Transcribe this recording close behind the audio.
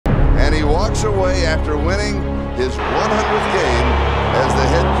walks away after winning his 100th game as the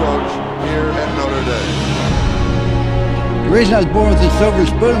head coach here at Notre Dame. The reason I was born with a silver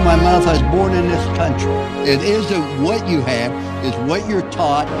spoon in my mouth, I was born in this country. It isn't what you have, it's what you're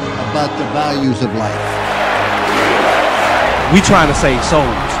taught about the values of life. We trying to save souls.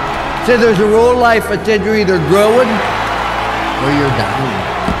 So there's a rule in life that said you're either growing or you're dying.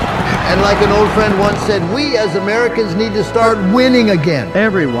 And like an old friend once said, we as Americans need to start winning again.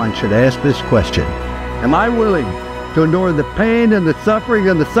 Everyone should ask this question. Am I willing to endure the pain and the suffering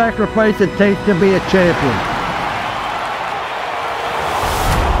and the sacrifice it takes to be a champion?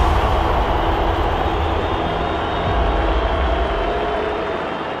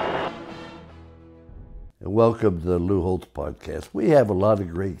 And welcome to the Lou Holtz Podcast. We have a lot of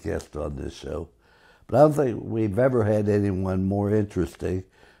great guests on this show, but I don't think we've ever had anyone more interesting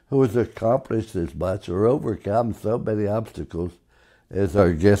who has accomplished as much or overcome so many obstacles as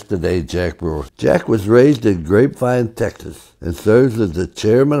our guest today, Jack Brewer. Jack was raised in Grapevine, Texas, and serves as the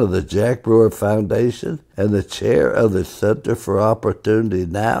chairman of the Jack Brewer Foundation and the chair of the Center for Opportunity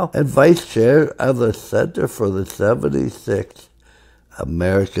Now and vice chair of the Center for the 76th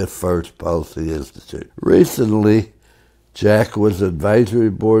America First Policy Institute. Recently, Jack was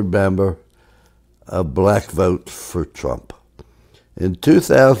advisory board member of Black Votes for Trump. In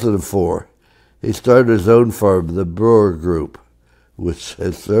 2004, he started his own firm, the Brewer Group, which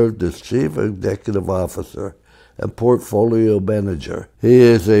has served as chief executive officer and portfolio manager. He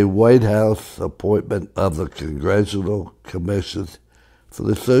is a White House appointment of the Congressional Commission for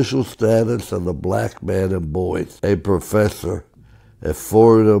the Social Status of the Black Man and Boys, a professor at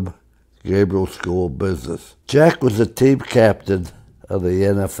Fordham Gabriel School of Business. Jack was a team captain of the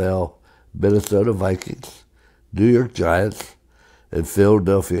NFL, Minnesota Vikings, New York Giants, and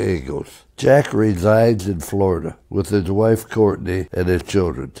Philadelphia Eagles. Jack resides in Florida with his wife Courtney and his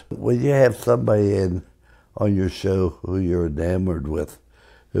children. When you have somebody on your show who you're enamored with,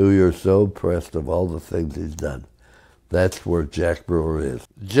 who you're so impressed of all the things he's done, that's where Jack Brewer is.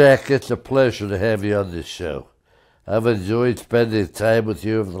 Jack, it's a pleasure to have you on this show. I've enjoyed spending time with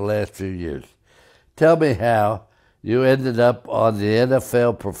you over the last few years. Tell me how you ended up on the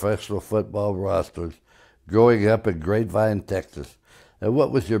NFL professional football rosters growing up in Grapevine, Texas. And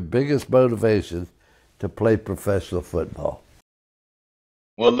what was your biggest motivation to play professional football?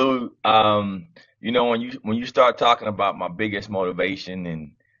 Well, Lou, when you start talking about my biggest motivation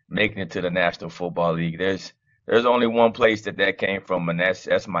in making it to the National Football League, there's only one place that came from, and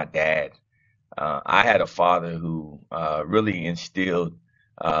that's my dad. I had a father who really instilled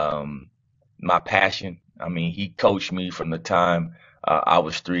my passion. I mean, he coached me from the time I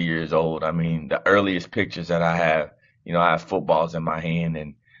was 3 years old. I mean, the earliest pictures that I have, I have footballs in my hand,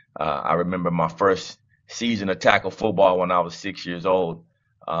 and I remember my first season of tackle football when I was 6 years old.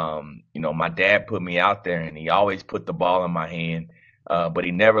 My dad put me out there, and he always put the ball in my hand, but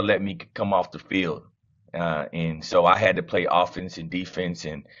he never let me come off the field. And so I had to play offense and defense,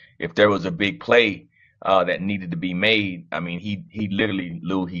 and if there was a big play that needed to be made, I mean, he literally,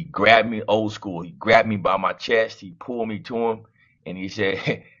 Lou, he grabbed me old school. He grabbed me by my chest, he pulled me to him, and he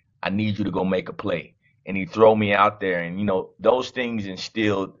said, I need you to go make a play. And he throw me out there. And, those things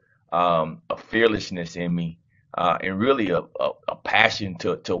instilled a fearlessness in me and really a passion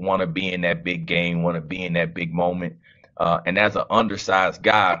to want to be in that big game, want to be in that big moment. And as an undersized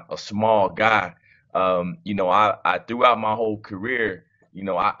guy, a small guy, I throughout my whole career,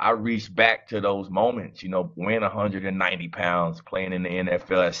 I reached back to those moments, weighing 190 pounds, playing in the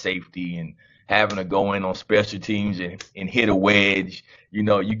NFL as safety and having to go in on special teams and hit a wedge. You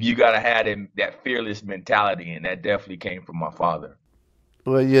got to have that fearless mentality, and that definitely came from my father.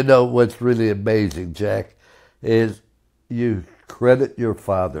 Well, what's really amazing, Jack, is you credit your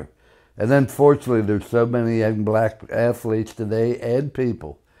father. And unfortunately, there's so many young black athletes today and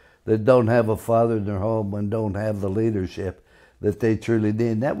people that don't have a father in their home and don't have the leadership that they truly need.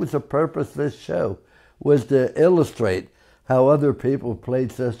 And that was the purpose of this show, was to illustrate how other people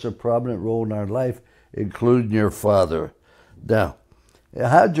played such a prominent role in our life, including your father. Now,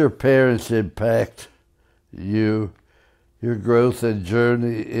 how'd your parents impact you, your growth and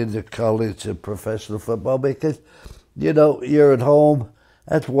journey into college and professional football? Because, you're at home,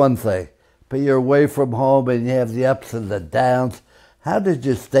 that's one thing. But you're away from home and you have the ups and the downs. How did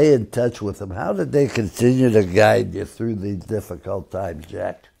you stay in touch with them? How did they continue to guide you through these difficult times,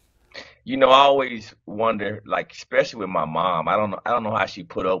 Jack? I always wonder, especially with my mom, I don't know how she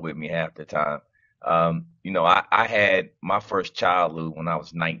put up with me half the time. I had my first child, Lou, when I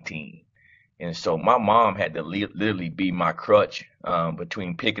was 19. And so my mom had to literally be my crutch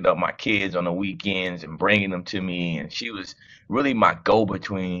between picking up my kids on the weekends and bringing them to me. And she was really my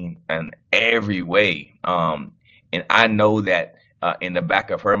go-between in every way. And I know that in the back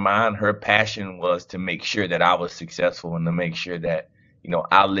of her mind, her passion was to make sure that I was successful and to make sure that,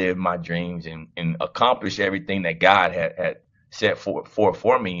 I lived my dreams and accomplished everything that God had set forth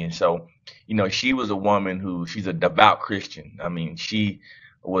for me. And so, she was a woman she's a devout Christian. I mean, she'd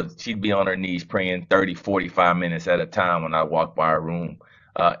be on her knees praying 30, 45 minutes at a time when I walked by her room.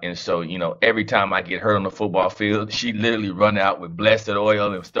 And so, every time I get hurt on the football field, she literally run out with blessed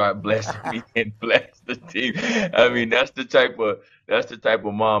oil and start blessing me and bless the team. I mean, that's the type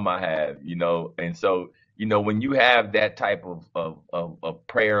of mom I have, And so, when you have that type of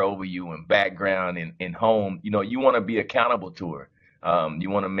prayer over you and background in home, you want to be accountable to her. You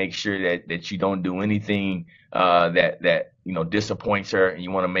want to make sure that you don't do anything that disappoints her, and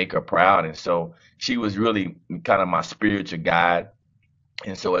you want to make her proud. And so she was really kind of my spiritual guide.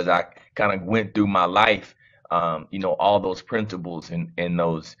 And so as I kind of went through my life, all those principles and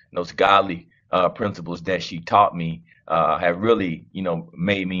those godly principles that she taught me have really,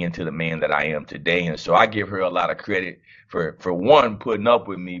 made me into the man that I am today. And so I give her a lot of credit for one, putting up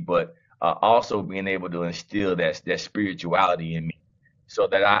with me, but also being able to instill that spirituality in me, so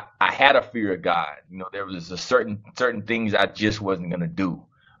that I had a fear of God. There was a certain things I just wasn't going to do.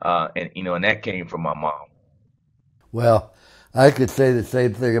 And that came from my mom. Well, I could say the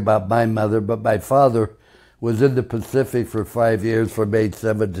same thing about my mother, but my father was in the Pacific for 5 years, from age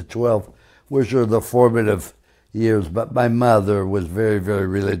 7 to 12, which are the formative years, but my mother was very, very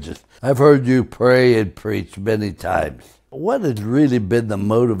religious. I've heard you pray and preach many times. What has really been the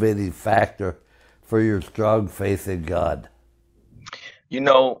motivating factor for your strong faith in God?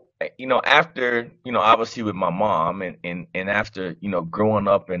 After, obviously with my mom and after, growing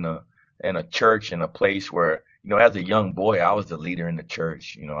up in a church, in a place where, as a young boy, I was the leader in the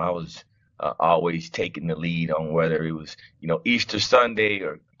church. I was always taking the lead on whether it was, Easter Sunday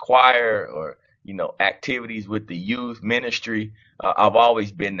or choir or, activities with the youth ministry. I've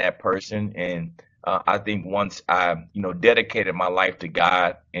always been that person. And I think once I, dedicated my life to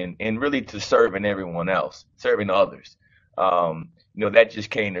God and really to serving everyone else, serving others, that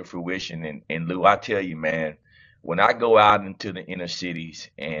just came to fruition. And Lou, I tell you, man, when I go out into the inner cities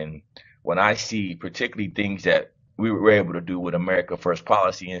and when I see particularly things that we were able to do with America First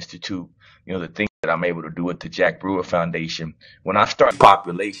Policy Institute, the things that I'm able to do with the Jack Brewer Foundation, when I start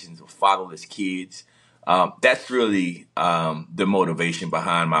populations of fatherless kids, that's really the motivation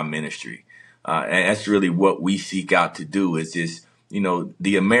behind my ministry. And that's really what we seek out to do is this,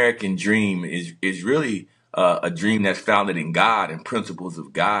 the American dream is really a dream that's founded in God and principles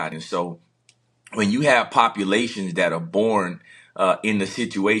of God. And so when you have populations that are born in the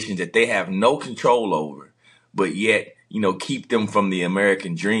situations that they have no control over, but yet, keep them from the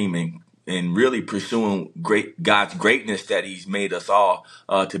American dream and really pursuing God's greatness that he's made us all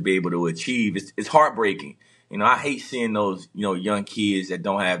to be able to achieve, it's heartbreaking. I hate seeing those, young kids that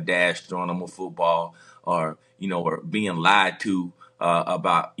don't have dads throwing them a football or, or being lied to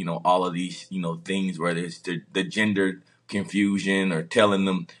about, all of these, things, whether it's the gender confusion or telling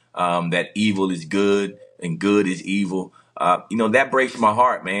them that evil is good and good is evil. That breaks my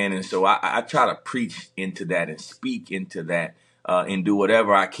heart, man. And so I try to preach into that and speak into that and do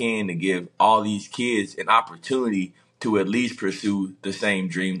whatever I can to give all these kids an opportunity to at least pursue the same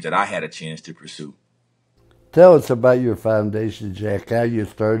dreams that I had a chance to pursue. Tell us about your foundation, Jack, how you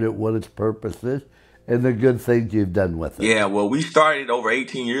started, what its purpose is, and the good things you've done with it. Yeah, well, we started over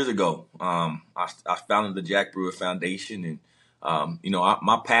 18 years ago. I founded the Jack Brewer Foundation, and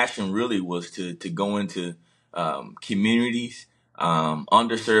my passion really was to go into communities,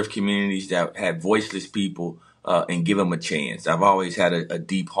 underserved communities that had voiceless people, and give them a chance. I've always had a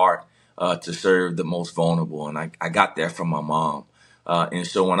deep heart to serve the most vulnerable, and I got that from my mom. And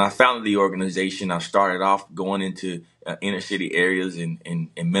so when I founded the organization, I started off going into inner city areas in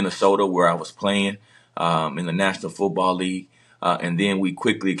Minnesota where I was playing in the National Football League. And then we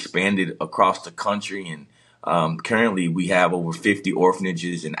quickly expanded across the country. And currently we have over 50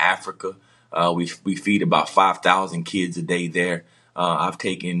 orphanages in Africa. We feed about 5,000 kids a day there. I've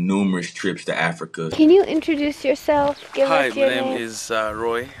taken numerous trips to Africa. Can you introduce yourself? Hi, my name is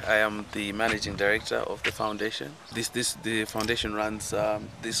Roy. I am the managing director of the foundation. The foundation runs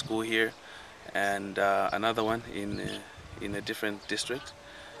this school here and another one in a different district,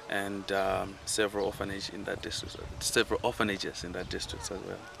 and several orphanages in that district as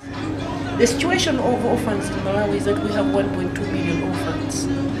well. The situation of orphans in Malawi is that we have 1.2 million orphans.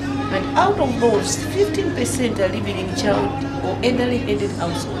 And out of those, 15% are living in child or elderly-aided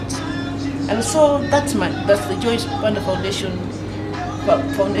households. And so that's the Joyce Banda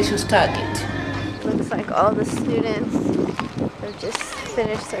Foundation's target. Looks like all the students have just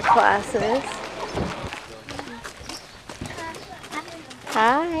finished their classes.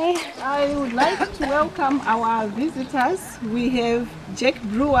 Hi. I would like to welcome our visitors. We have Jack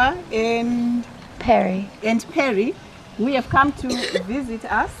Brewer and Perry. We have come to visit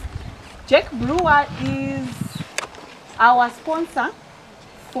us. Jack Brewer is our sponsor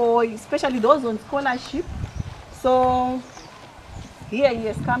for especially those on scholarship. So here he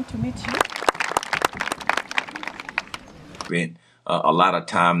has come to meet you. Spent a lot of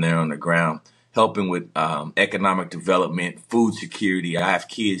time there on the ground, helping with economic development, food security. I have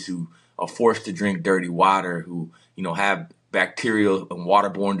kids who are forced to drink dirty water, who have bacterial and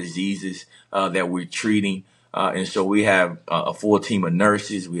waterborne diseases that we're treating. And so we have a full team of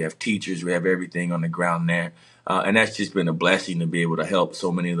nurses, we have teachers, we have everything on the ground there. And that's just been a blessing to be able to help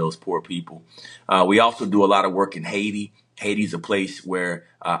so many of those poor people. We also do a lot of work in Haiti. Haiti's a place where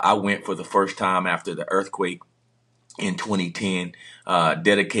I went for the first time after the earthquake in 2010,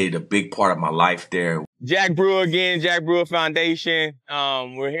 dedicated a big part of my life there. Jack Brewer again, Jack Brewer Foundation.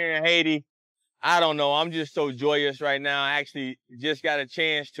 We're here in Haiti. I don't know, I'm just so joyous right now. I actually just got a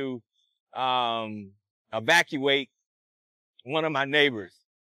chance to evacuate one of my neighbors.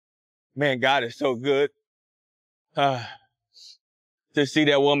 Man, God is so good. To see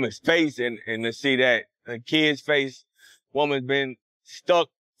that woman's face and to see that the kid's face. Woman's been stuck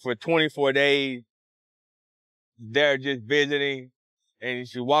for 24 days. They're just visiting, and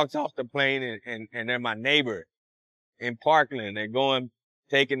she walks off the plane, and they're my neighbor in Parkland. They're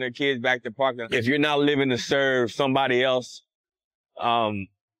taking their kids back to Parkland. If you're not living to serve somebody else, you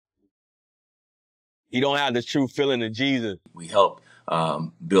don't have the true feeling of Jesus. We help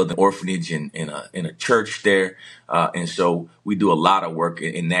build an orphanage in a church there, and so we do a lot of work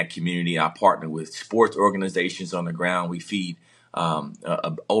in that community. I partner with sports organizations on the ground. We feed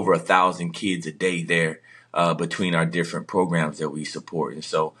over 1,000 kids a day there between our different programs that we support, and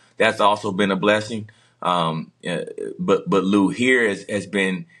so that's also been a blessing. But Lou, here has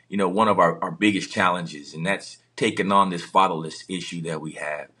been one of our biggest challenges, and that's taking on this fatherless issue that we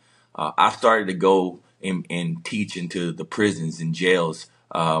have. I started to go and teach into the prisons and jails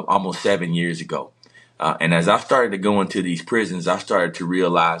almost 7 years ago. And as I started to go into these prisons, I started to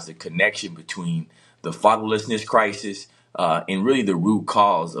realize the connection between the fatherlessness crisis and really the root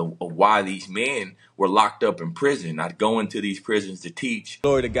cause of why these men were locked up in prison. I'd go into these prisons to teach.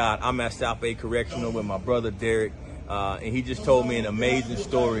 Glory to God, I'm at South Bay Correctional with my brother Derek, and he just told me an amazing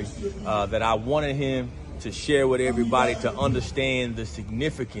story that I wanted him to share with everybody to understand the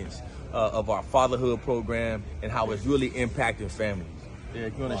significance of our fatherhood program and how it's really impacting families.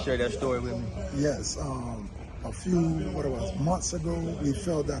 Derek, you want to share that story with me? Yes. A few months ago, we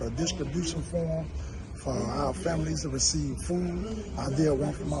filled out a distribution form for our families to receive food. I did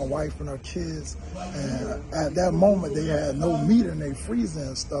one for my wife and her kids. And at that moment, they had no meat in their freezer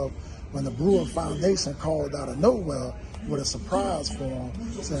and stuff. When the Brewer Foundation called out of nowhere with a surprise for them,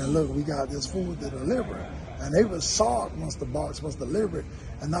 saying, look, we got this food to deliver. And they were shocked once the box was delivered.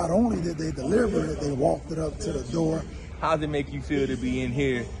 And not only did they deliver it, they walked it up to the door. How does it make you feel to be in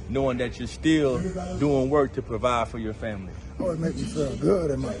here knowing that you're still doing work to provide for your family? Oh, it made me feel good.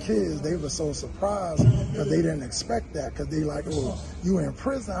 And my kids, they were so surprised because they didn't expect that. Because they like, oh, you in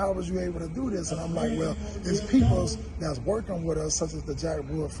prison, how was you able to do this? And I'm like, well, it's people that's working with us, such as the Jack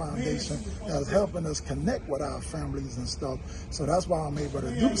Brewer Foundation, that's helping us connect with our families and stuff. So that's why I'm able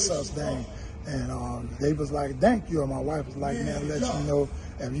to do such things. And they was like, thank you. And my wife was like, man, let you know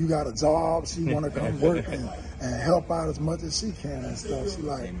if you got a job, she want to come work and help out as much as she can and stuff. She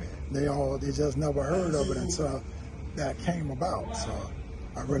like, they just never heard of it until that came about. So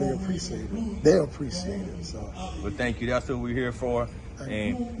I really appreciate it. They appreciate it. So. Well, thank you. That's what we're here for.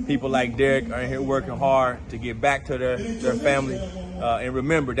 And people like Derek are here working hard to get back to their family. And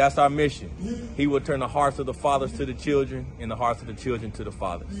remember, that's our mission. He will turn the hearts of the fathers to the children and the hearts of the children to the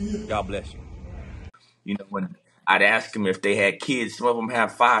fathers. God bless you. You know, when I'd ask them if they had kids, some of them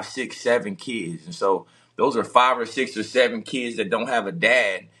have 5, 6, 7 kids. And so those are 5 or 6 or 7 kids that don't have a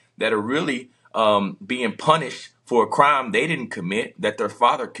dad that are really being punished for a crime they didn't commit, that their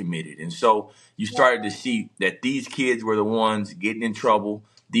father committed. And so you started to see that these kids were the ones getting in trouble.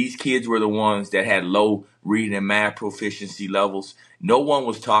 These kids were the ones that had low reading and math proficiency levels. No one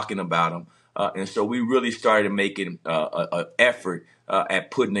was talking about them. And so we really started making an effort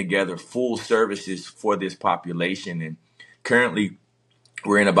at putting together full services for this population. And currently,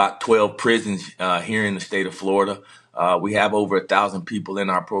 we're in about 12 prisons here in the state of Florida. We have over 1,000 people in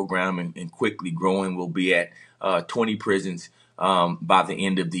our program and quickly growing. We'll be at 20 prisons by the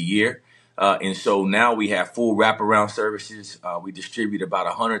end of the year. And so now we have full wraparound services. We distribute about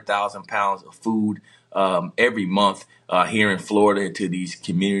 100,000 pounds of food every month here in Florida to these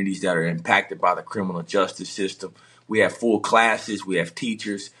communities that are impacted by the criminal justice system. We have full classes. We have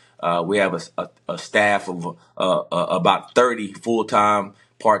teachers. We have a staff of about 30 full-time,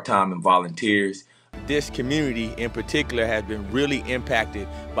 part-time, and volunteers. This community in particular has been really impacted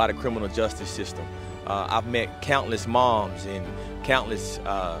by the criminal justice system. I've met countless moms and countless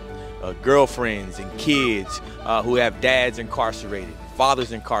girlfriends and kids who have dads incarcerated,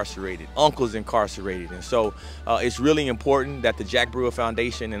 fathers incarcerated, uncles incarcerated. And so it's really important that the Jack Brewer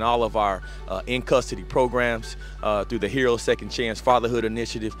Foundation and all of our in-custody programs through the Hero Second Chance Fatherhood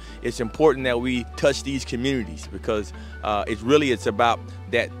Initiative, it's important that we touch these communities because it's about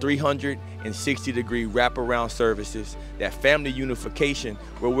that 360-degree wraparound services, that family unification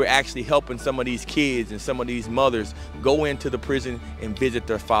where we're actually helping some of these kids and some of these mothers go into the prison and visit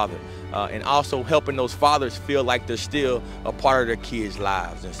their father. And also helping those fathers feel like they're still a part of their kids'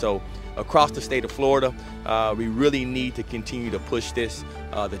 lives. And so across the state of Florida, we really need to continue to push this.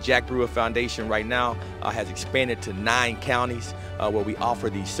 The Jack Brewer Foundation right now has expanded to 9 counties where we offer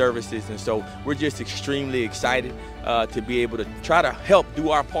these services. And so we're just extremely excited to be able to try to help do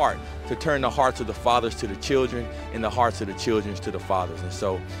our part to turn the hearts of the fathers to the children and the hearts of the children to the fathers. And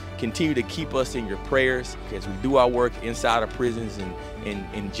so continue to keep us in your prayers as we do our work inside of prisons and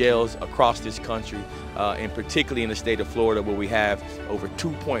in jails across this country, and particularly in the state of Florida where we have over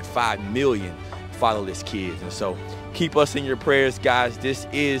 2.5 million fatherless kids. And so keep us in your prayers, guys. This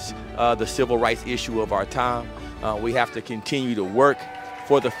is the civil rights issue of our time. We have to continue to work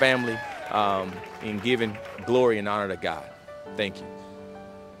for the family in giving glory and honor to God. Thank you.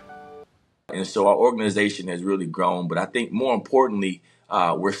 And so our organization has really grown, but I think more importantly,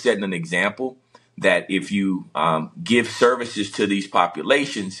 we're setting an example that if you give services to these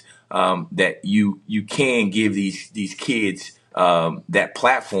populations, that you can give these kids that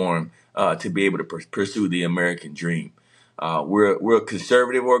platform to be able to pursue the American dream. We're a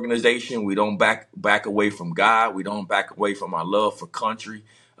conservative organization. We don't back away from God. We don't back away from our love for country,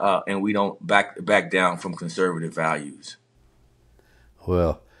 and we don't back down from conservative values.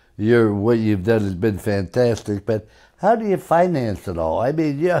 Well, what you've done has been fantastic, but how do you finance it all? I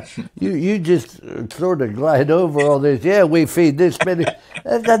mean, you just sort of glide over all this. Yeah, we feed this many.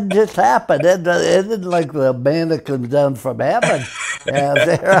 That doesn't just happen. It isn't like the manna comes down from heaven.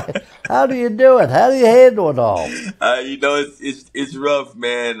 How do you do it? How do you handle it all? It's rough,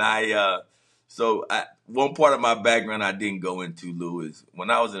 man. One part of my background I didn't go into, Lou, is when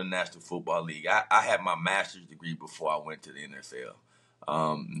I was in the National Football League, I had my master's degree before I went to the NFL.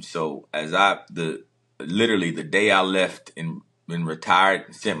 So literally the day I left and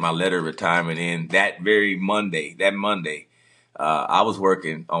retired, sent my letter of retirement in, that Monday, I was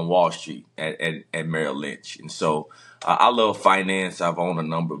working on Wall Street at Merrill Lynch. And so I love finance. I've owned a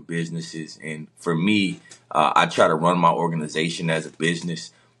number of businesses. And for me, I try to run my organization as a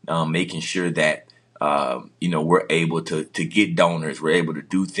business, making sure that, we're able to get donors. We're able to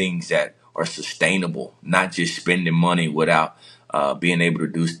do things that are sustainable, not just spending money without being able to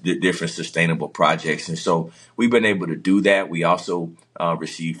do different sustainable projects. And so we've been able to do that. We also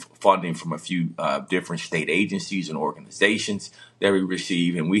receive funding from a few different state agencies and organizations that we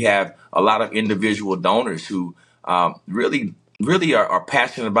receive. And we have a lot of individual donors who really are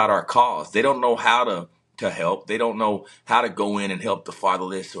passionate about our cause. They don't know how to help. They don't know how to go in and help the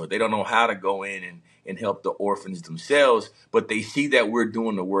fatherless, or they don't know how to go in and help the orphans themselves, but they see that we're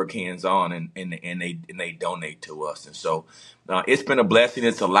doing the work hands-on and they donate to us. And so it's been a blessing.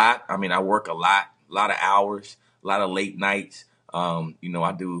 It's a lot. I mean, I work a lot of hours, a lot of late nights. I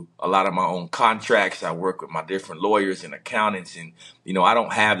do a lot of my own contracts. I work with my different lawyers and accountants, and, I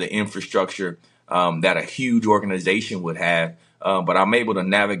don't have the infrastructure that a huge organization would have, but I'm able to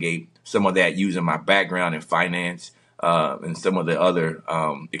navigate some of that using my background in finance, and some of the other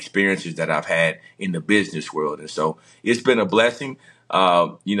experiences that I've had in the business world. And so it's been a blessing.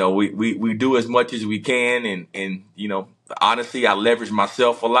 We do as much as we can. And honestly, I leverage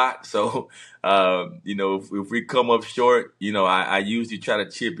myself a lot. So, if we come up short, I usually try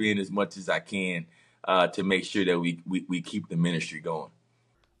to chip in as much as I can to make sure that we keep the ministry going.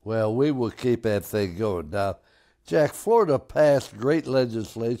 Well, we will keep that thing going. Now, Jack, Florida passed great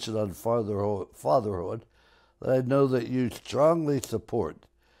legislation on fatherhood that I know that you strongly support.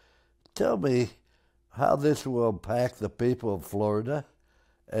 Tell me how this will impact the people of Florida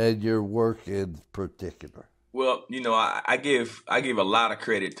and your work in particular. Well, I give a lot of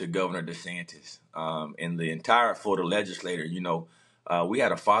credit to Governor DeSantis and the entire Florida legislature. We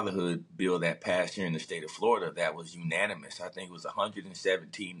had a fatherhood bill that passed here in the state of Florida that was unanimous. I think it was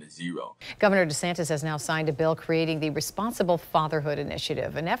 117-0. Governor DeSantis has now signed a bill creating the Responsible Fatherhood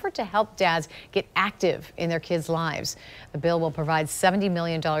Initiative, an effort to help dads get active in their kids' lives. The bill will provide $70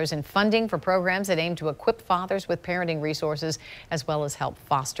 million in funding for programs that aim to equip fathers with parenting resources, as well as help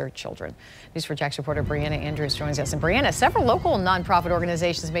foster children. News4Jax reporter Brianna Andrews joins us. And Brianna, several local nonprofit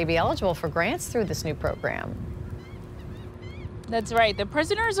organizations may be eligible for grants through this new program. That's right. The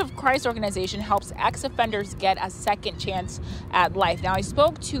Prisoners of Christ organization helps ex-offenders get a second chance at life. Now, I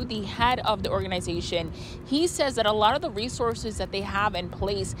spoke to the head of the organization. He says that a lot of the resources that they have in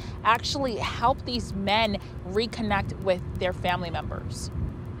place actually help these men reconnect with their family members.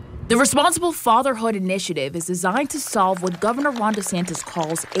 The Responsible Fatherhood Initiative is designed to solve what Governor Ron DeSantis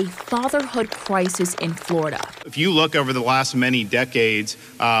calls a fatherhood crisis in Florida. If you look over the last many decades,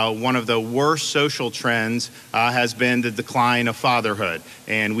 one of the worst social trends has been the decline of fatherhood.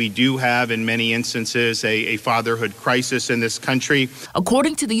 And we do have, in many instances, a fatherhood crisis in this country.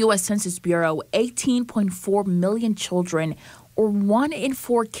 According to the U.S. Census Bureau, 18.4 million children, or 1 in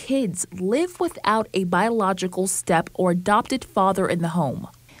 4 kids, live without a biological step or adopted father in the home.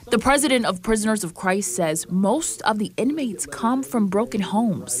 The president of Prisoners of Christ says most of the inmates come from broken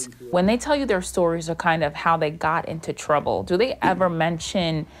homes. When they tell you their stories of kind of how they got into trouble, do they ever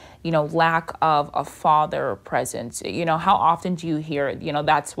mention, lack of a father presence? How often do you hear,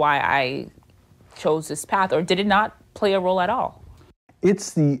 that's why I chose this path, or did it not play a role at all?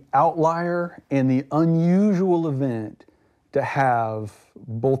 It's the outlier and the unusual event to have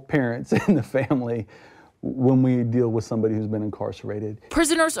both parents in the family when we deal with somebody who's been incarcerated.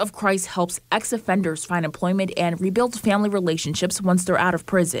 Prisoners of Christ helps ex-offenders find employment and rebuild family relationships once they're out of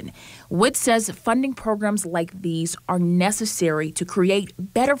prison. WIT says funding programs like these are necessary to create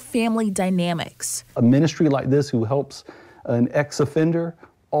better family dynamics. A ministry like this who helps an ex-offender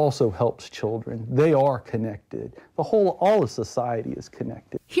also helps children. They are connected. All of society is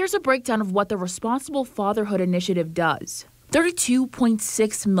connected. Here's a breakdown of what the Responsible Fatherhood Initiative does.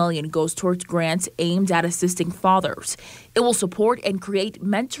 $32.6 million goes towards grants aimed at assisting fathers. It will support and create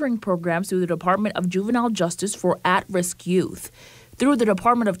mentoring programs through the Department of Juvenile Justice for at-risk youth. Through the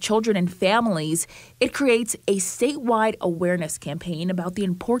Department of Children and Families, it creates a statewide awareness campaign about the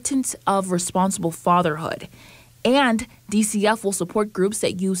importance of responsible fatherhood. And DCF will support groups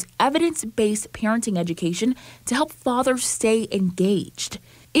that use evidence-based parenting education to help fathers stay engaged.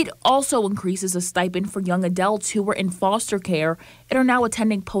 It also increases a stipend for young adults who were in foster care and are now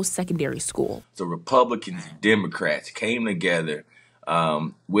attending post-secondary school. So Republicans and Democrats came together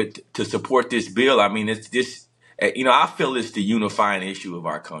to support this bill. I mean, it's this, I feel it's the unifying issue of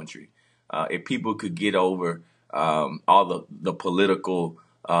our country. If people could get over all the political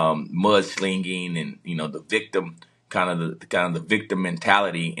mudslinging and, the victim kind of the victim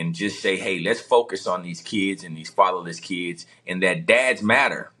mentality, and just say, hey, let's focus on these kids and these fatherless kids, and that dads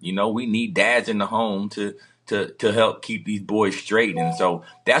matter. We need dads in the home to help keep these boys straight. And so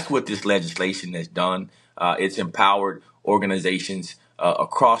that's what this legislation has done. It's empowered organizations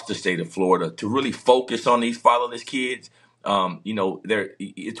across the state of Florida to really focus on these fatherless kids.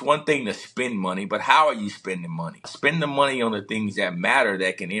 It's one thing to spend money, but how are you spending money? Spend the money on the things that matter,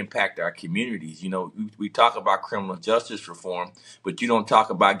 that can impact our communities. We talk about criminal justice reform, but you don't talk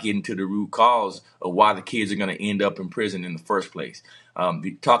about getting to the root cause of why the kids are going to end up in prison in the first place.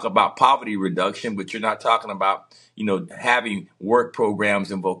 You talk about poverty reduction, but you're not talking about, having work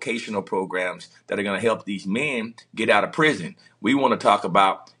programs and vocational programs that are going to help these men get out of prison. We want to talk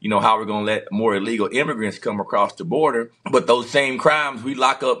about, how we're going to let more illegal immigrants come across the border. But those same crimes, we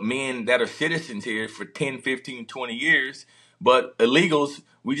lock up men that are citizens here for 10, 15, 20 years. But illegals,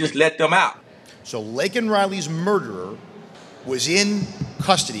 we just let them out. So Laken Riley's murderer was in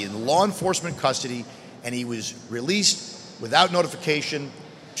custody, in law enforcement custody, and he was released without notification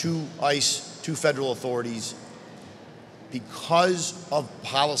to ICE, to federal authorities, because of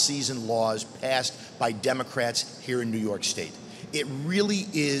policies and laws passed by Democrats here in New York State. It really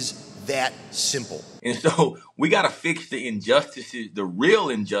is that simple. And so we got to fix the injustices, the real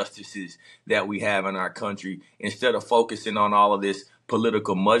injustices that we have in our country, instead of focusing on all of this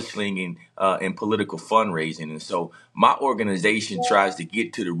political mudslinging and political fundraising. And so my organization tries to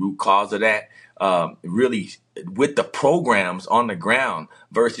get to the root cause of that, really with the programs on the ground,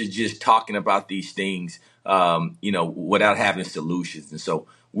 versus just talking about these things, without having solutions. And so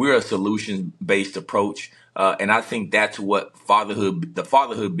we're a solution-based approach. And I think that's what the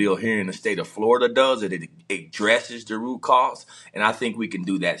fatherhood bill here in the state of Florida does. It addresses the root cause. And I think we can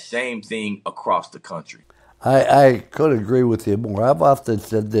do that same thing across the country. I couldn't agree with you more. I've often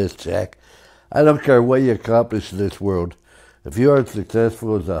said this, Jack. I don't care what you accomplish in this world. If you aren't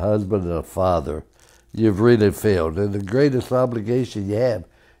successful as a husband and a father, you've really failed. And the greatest obligation you have,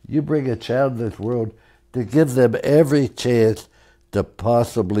 you bring a child in this world to give them every chance to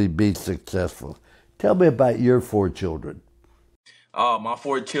possibly be successful. Tell me about your 4 children. Oh, my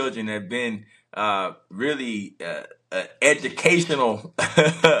 4 children have been really educational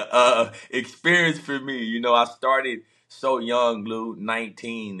experience for me. You know, I started so young, Lou,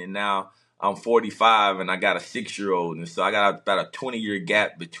 19, and now I'm 45, and I got a 6-year-old, and so I got about a 20-year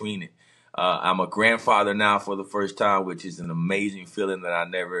gap between it. I'm a grandfather now for the first time, which is an amazing feeling that I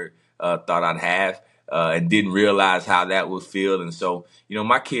never thought I'd have. And didn't realize how that would feel. And so, you know,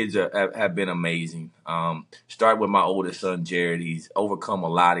 my kids have been amazing. Started with my oldest son, Jared. He's overcome a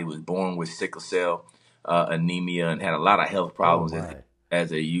lot. He was born with sickle cell anemia and had a lot of health problems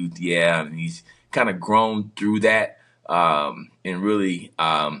as a youth. Yeah, and he's kind of grown through that. And really,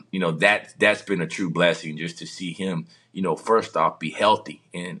 you know, that's been a true blessing just to see him, you know, first off, be healthy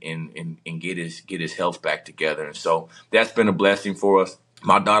and get his health back together. And so that's been a blessing for us.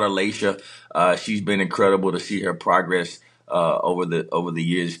 My daughter, Laisha, she's been incredible to see her progress over the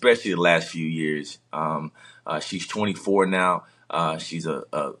years, especially the last few years. She's 24 now. She's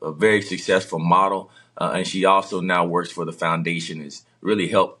a very successful model, and she also now works for the foundation. Has really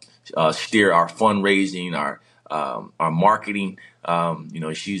helped steer our fundraising, our marketing. You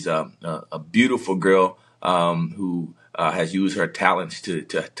know, she's a beautiful girl who has used her talents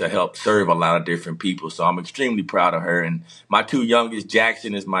to help serve a lot of different people. So I'm extremely proud of her. And my 2 youngest,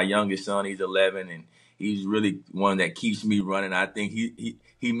 Jackson is my youngest son. He's 11, and he's really one that keeps me running. I think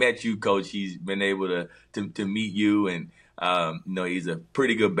he met you, Coach. He's been able to meet you, and you know, he's a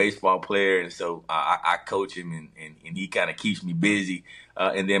pretty good baseball player. And so I coach him, and he kind of keeps me busy.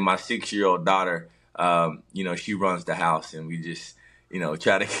 And then my 6-year-old daughter, you know, she runs the house, and we just, you know,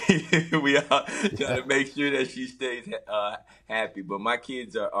 try to make sure that she stays happy. But my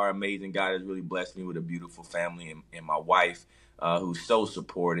kids are amazing. God has really blessed me with a beautiful family, and my wife, who's so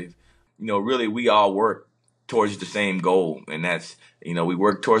supportive. You know, really, we all work towards the same goal, and that's, you know, we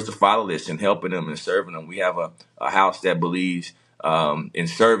work towards the fatherless and helping them and serving them. We have a house that believes in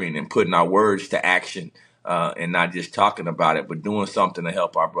serving and putting our words to action, and not just talking about it, but doing something to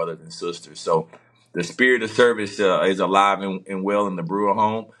help our brothers and sisters. So the spirit of service is alive and well in the Brewer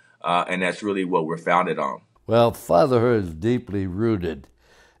home, and that's really what we're founded on. Well, fatherhood is deeply rooted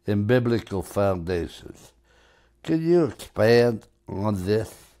in biblical foundations. Could you expand on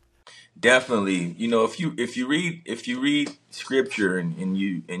this? Definitely. You know, if you read scripture and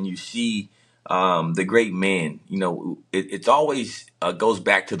you see the great men, you know, it's always goes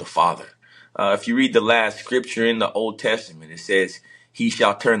back to the father. If you read the last scripture in the Old Testament, it says, "He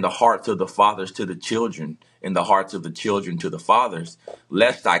shall turn the hearts of the fathers to the children, and the hearts of the children to the fathers,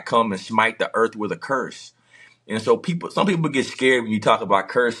 lest I come and smite the earth with a curse." And so some people get scared when you talk about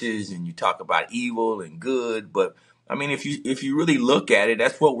curses and you talk about evil and good, but I mean, if you really look at it,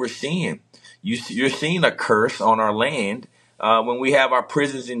 that's what we're seeing. You're seeing a curse on our land when we have our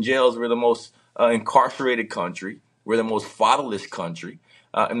prisons and jails. We're the most incarcerated country. We're the most fatherless country.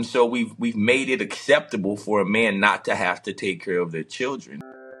 And so we've made it acceptable for a man not to have to take care of their children.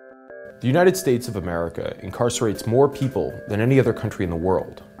 The United States of America incarcerates more people than any other country in the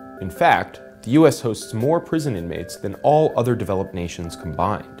world. In fact, the U.S. hosts more prison inmates than all other developed nations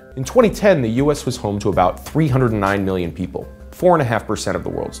combined. In 2010, the U.S. was home to about 309 million people, 4.5% of the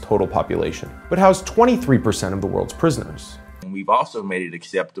world's total population, but housed 23% of the world's prisoners. And we've also made it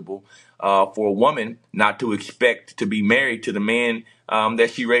acceptable for a woman not to expect to be married to the man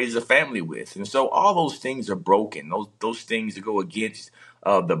that she raised a family with. And so all those things are broken. Those things that go against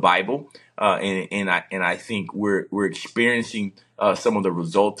the Bible. And I think we're experiencing some of the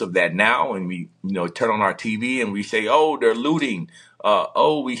results of that now. And we, you know, turn on our TV and we say, oh, they're looting.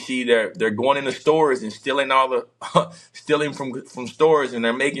 We see they're going into stores and stealing stealing from stores, and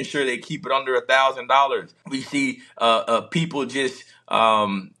they're making sure they keep it under $1,000. We see people just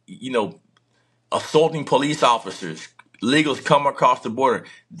you know, assaulting police officers. Illegals come across the border.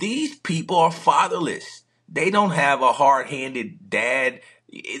 These people are fatherless. They don't have a hard-handed dad.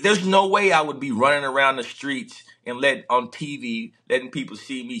 There's no way I would be running around the streets and on TV letting people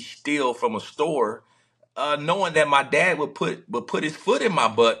see me steal from a store, knowing that my dad would put his foot in my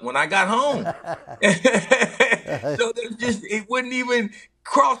butt when I got home. So it wouldn't even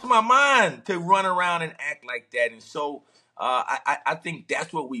cross my mind to run around and act like that. And so I think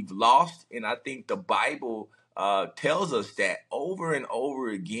that's what we've lost. And I think the Bible tells us that over and over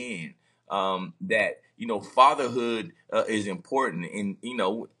again, that, you know, fatherhood is important. And, you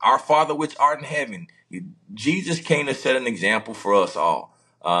know, our Father which art in heaven, Jesus came to set an example for us all.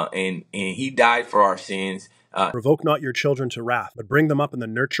 And he died for our sins Provoke not your children to wrath, but bring them up in the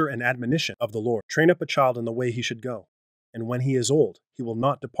nurture and admonition of the Lord. Train up a child in the way he should go, and when he is old, he will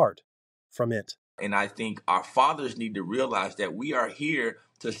not depart from it. And I think our fathers need to realize that we are here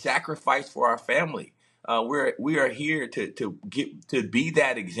to sacrifice for our family. We are here to be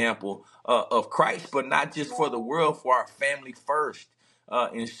that example of Christ, but not just for the world, for our family first.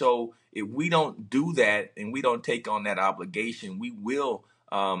 And so if we don't do that and we don't take on that obligation, we will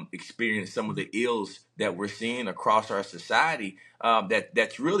experience some of the ills that we're seeing across our society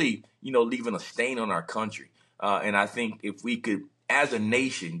that's really, leaving a stain on our country. And I think if we could, as a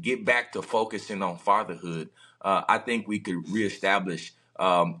nation, get back to focusing on fatherhood, I think we could reestablish,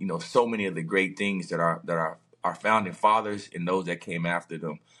 so many of the great things that our founding fathers and those that came after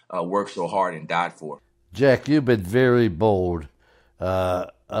them worked so hard and died for. Jack, you've been very bold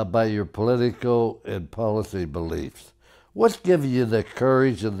about your political and policy beliefs. What's giving you the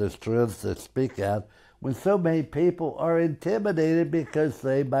courage and the strength to speak out when so many people are intimidated because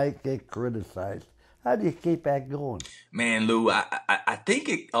they might get criticized? How do you keep that going? Man, Lou, I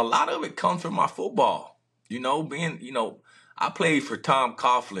think a lot of it comes from my football. I played for Tom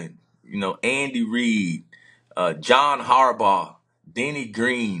Coughlin, Andy Reid, John Harbaugh, Denny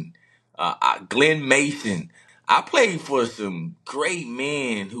Green, Glenn Mason. I played for some great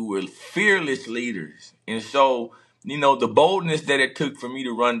men who were fearless leaders. And so, the boldness that it took for me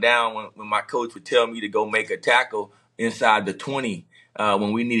to run down when my coach would tell me to go make a tackle inside the 20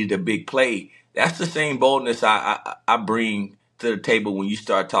 when we needed a big play, that's the same boldness I bring to the table when you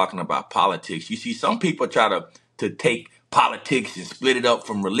start talking about politics. You see, some people try to take politics and split it up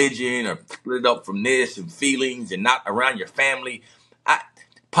from religion or split it up from this and feelings and not around your family.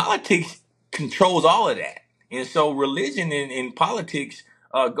 Politics controls all of that. And so religion and politics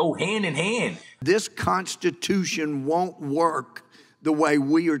go hand in hand. This Constitution won't work the way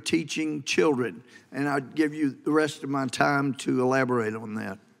we are teaching children. And I'll give you the rest of my time to elaborate on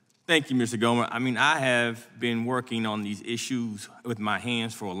that. Thank you, Mr. Gomer. I have been working on these issues with my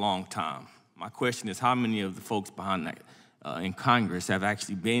hands for a long time. My question is, how many of the folks behind that in Congress have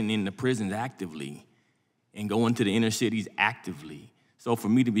actually been in the prisons actively and going to the inner cities actively? So for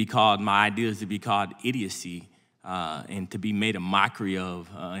me to be called, my idea is to be called idiocy and to be made a mockery of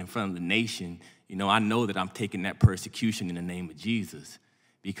in front of the nation, I know that I'm taking that persecution in the name of Jesus,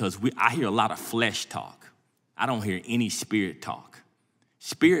 because I hear a lot of flesh talk. I don't hear any spirit talk.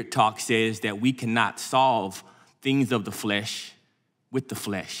 Spirit talk says that we cannot solve things of the flesh with the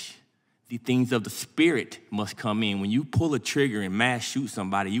flesh. The things of the spirit must come in. When you pull a trigger and mass shoot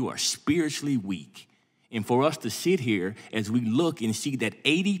somebody, you are spiritually weak. And for us to sit here as we look and see that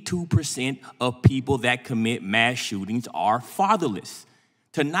 82% of people that commit mass shootings are fatherless,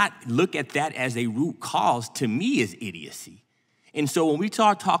 to not look at that as a root cause, to me, is idiocy. And so when we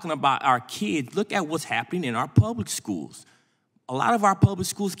start talking about our kids, look at what's happening in our public schools. A lot of our public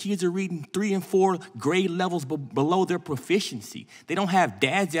schools kids are reading 3 and 4 grade levels below their proficiency. They don't have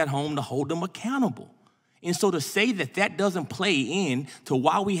dads at home to hold them accountable. And so to say that that doesn't play in to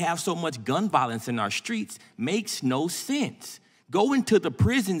why we have so much gun violence in our streets makes no sense. Go into the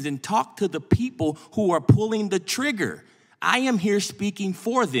prisons and talk to the people who are pulling the trigger. I am here speaking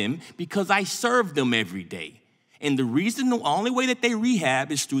for them because I serve them every day. And the only way that they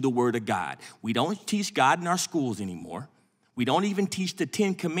rehab is through the Word of God. We don't teach God in our schools anymore. We don't even teach the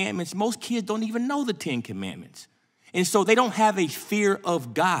 10 Commandments. Most kids don't even know the 10 Commandments. And so they don't have a fear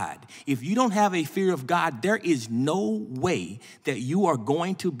of God. If you don't have a fear of God, there is no way that you are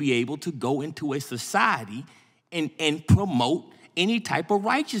going to be able to go into a society and promote any type of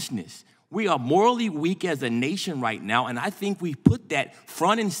righteousness. We are morally weak as a nation right now, and I think we put that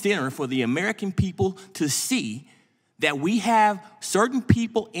front and center for the American people to see that we have certain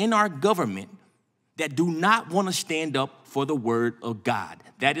people in our government that do not want to stand up for the word of God.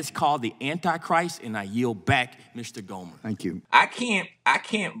 That is called the Antichrist, and I yield back, Mr. Gomer. Thank you. I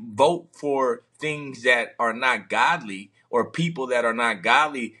can't vote for things that are not godly or people that are not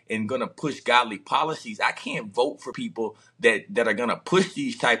godly and going to push godly policies. I can't vote for people that are going to push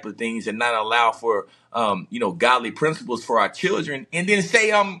these type of things and not allow for godly principles for our children, and then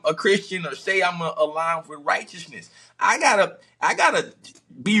say I'm a Christian or say I'm aligned with righteousness. I gotta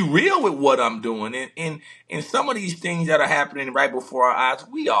be real with what I'm doing, and some of these things that are happening right before our eyes,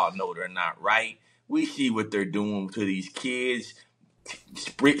 we all know they're not right. We see what they're doing to these kids,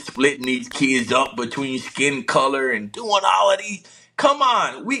 splitting these kids up between skin color and doing all of these. Come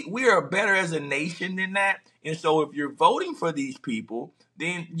on, we are better as a nation than that. And so if you're voting for these people,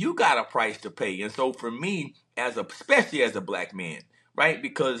 then you got a price to pay. And so for me, especially as a black man, right,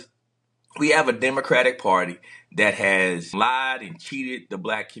 because we have a Democratic Party that has lied and cheated the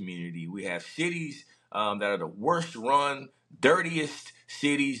black community. We have cities that are the worst run, dirtiest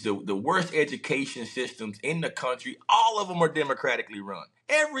cities, the worst education systems in the country. All of them are democratically run.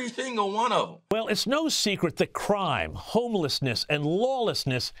 Every single one of them. Well, it's no secret that crime, homelessness, and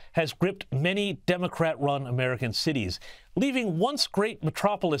lawlessness has gripped many Democrat-run American cities, leaving once great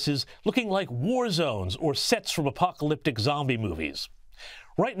metropolises looking like war zones or sets from apocalyptic zombie movies.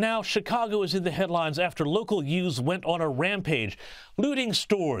 Right now, Chicago is in the headlines after local youths went on a rampage, looting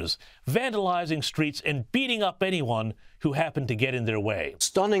stores, vandalizing streets, and beating up anyone who happened to get in their way.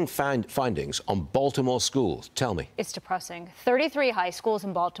 Stunning findings on Baltimore schools. Tell me. It's depressing. 33 high schools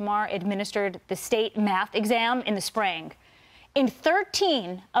in Baltimore administered the state math exam in the spring. In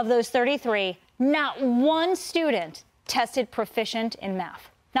 13 of those 33, not one student tested proficient in math.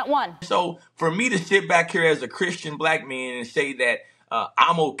 Not one. So for me to sit back here as a Christian black man and say that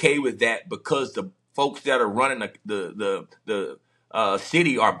I'm okay with that because the folks that are running the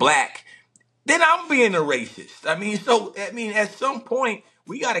city are black, then I'm being a racist. I mean, at some point,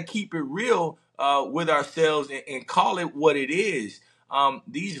 we got to keep it real with ourselves and call it what it is.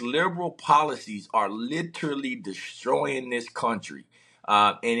 These liberal policies are literally destroying this country.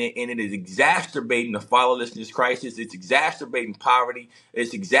 And it is exacerbating the fatherlessness crisis. It's exacerbating poverty.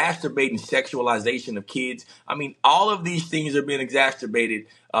 It's exacerbating sexualization of kids. I mean, all of these things are being exacerbated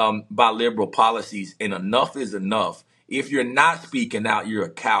by liberal policies, and enough is enough. If you're not speaking out, you're a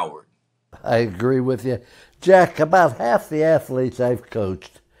coward. I agree with you. Jack, about half the athletes I've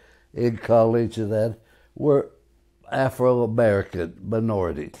coached in college and that were Afro-American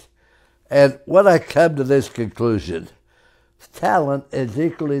minorities. And when I come to this conclusion, talent is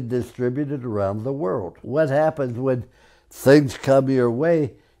equally distributed around the world. What happens when things come your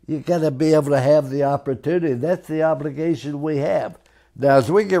way? You got to be able to have the opportunity. That's the obligation we have. Now,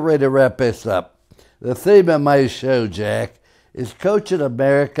 as we get ready to wrap this up, the theme of my show, Jack, is coaching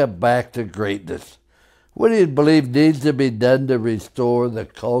America back to greatness. What do you believe needs to be done to restore the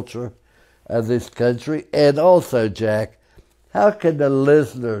culture of this country? And also, Jack, how can the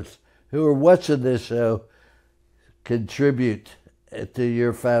listeners who are watching this show contribute to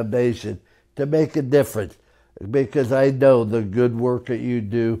your foundation to make a difference? Because I know the good work that you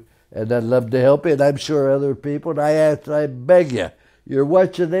do, and I'd love to help you, and I'm sure other people. And I beg you, you're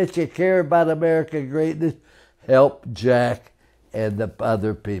watching this, you care about American greatness, help Jack and the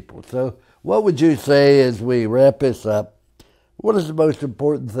other people. So what would you say as we wrap this up? What is the most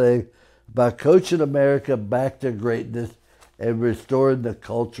important thing about coaching America back to greatness and restoring the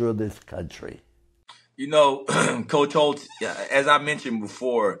culture of this country? You know, Coach Holtz, as I mentioned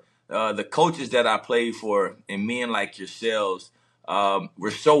before, the coaches that I played for and men like yourselves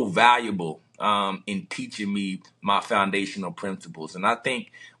were so valuable in teaching me my foundational principles. And I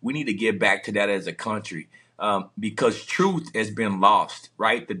think we need to get back to that as a country because truth has been lost,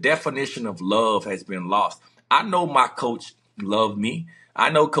 right? The definition of love has been lost. I know my coach loved me. I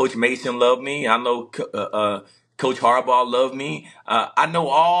know Coach Mason loved me. I know Coach Harbaugh loved me. I know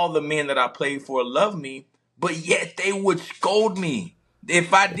all the men that I played for loved me, but yet they would scold me.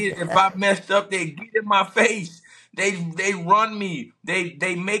 If I messed up, they'd get in my face. They run me.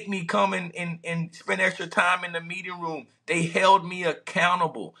 They make me come and spend extra time in the meeting room. They held me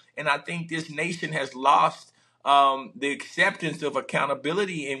accountable. And I think this nation has lost the acceptance of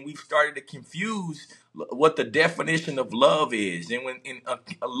accountability, and we've started to confuse what the definition of love is. And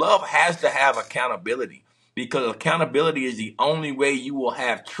love has to have accountability, because accountability is the only way you will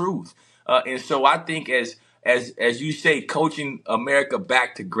have truth. And so I think as you say, coaching America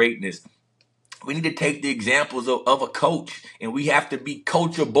back to greatness, we need to take the examples of a coach, and we have to be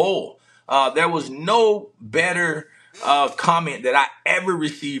coachable. There was no better comment that I ever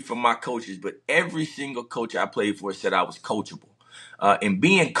received from my coaches, but every single coach I played for said I was coachable. And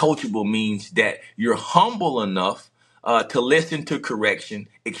being coachable means that you're humble enough to listen to correction,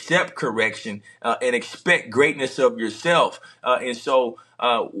 accept correction, and expect greatness of yourself. And so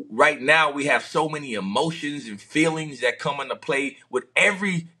right now we have so many emotions and feelings that come into play with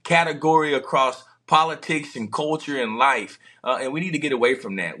every category across politics and culture and life. And we need to get away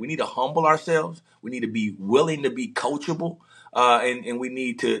from that. We need to humble ourselves. We need to be willing to be coachable. And we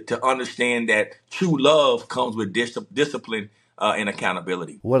need to understand that true love comes with discipline and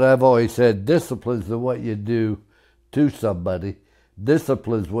accountability. What I've always said, discipline is what you do to somebody.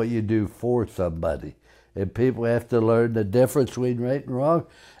 Discipline is what you do for somebody. And people have to learn the difference between right and wrong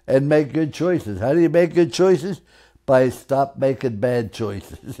and make good choices. How do you make good choices? By stop making bad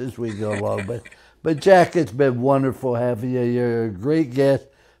choices as we go along. But Jack, it's been wonderful having you. You're a great guest,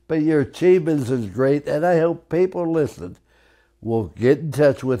 but your achievements is great, and I hope people listening will get in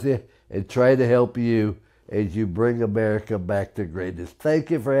touch with you and try to help you as you bring America back to greatness. Thank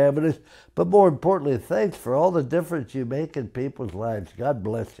you for having us, but more importantly, thanks for all the difference you make in people's lives. God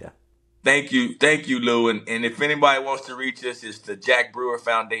bless you. Thank you, Lou. And if anybody wants to reach us, it's the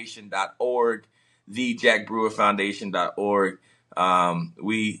jackbrewerfoundation.org, thejackbrewerfoundation.org.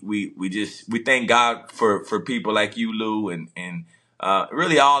 We thank God for people like you, Lou, and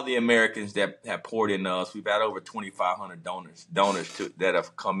really all the Americans that have poured into us. We've had over 2,500 donors that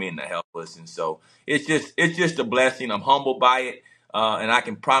have come in to help us, and so it's just a blessing. I'm humbled by it, and I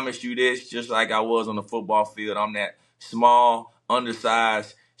can promise you this: just like I was on the football field, I'm that small,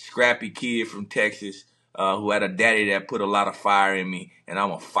 undersized, scrappy kid from Texas who had a daddy that put a lot of fire in me, and I'm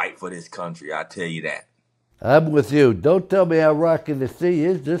gonna fight for this country. I tell you that. I'm with you. Don't tell me how rocking the sea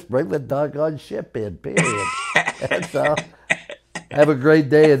is. Just bring the doggone ship in, period. That's all. Have a great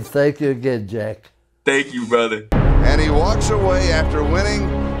day, and thank you again, Jack. Thank you, brother. And he walks away after winning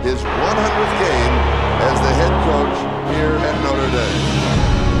his 100th game as the head coach here at Notre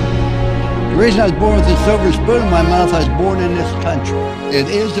Dame. The reason I was born with a silver spoon in my mouth, I was born in this country. It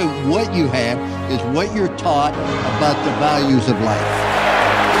isn't what you have, it's what you're taught about the values of life.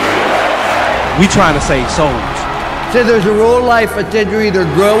 We trying to save souls. See, there's a rule in life that said you're either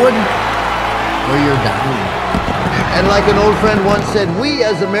growing or you're dying. And like an old friend once said, we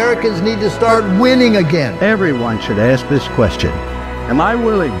as Americans need to start winning again. Everyone should ask this question. Am I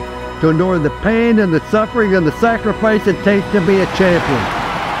willing to endure the pain and the suffering and the sacrifice it takes to be a champion?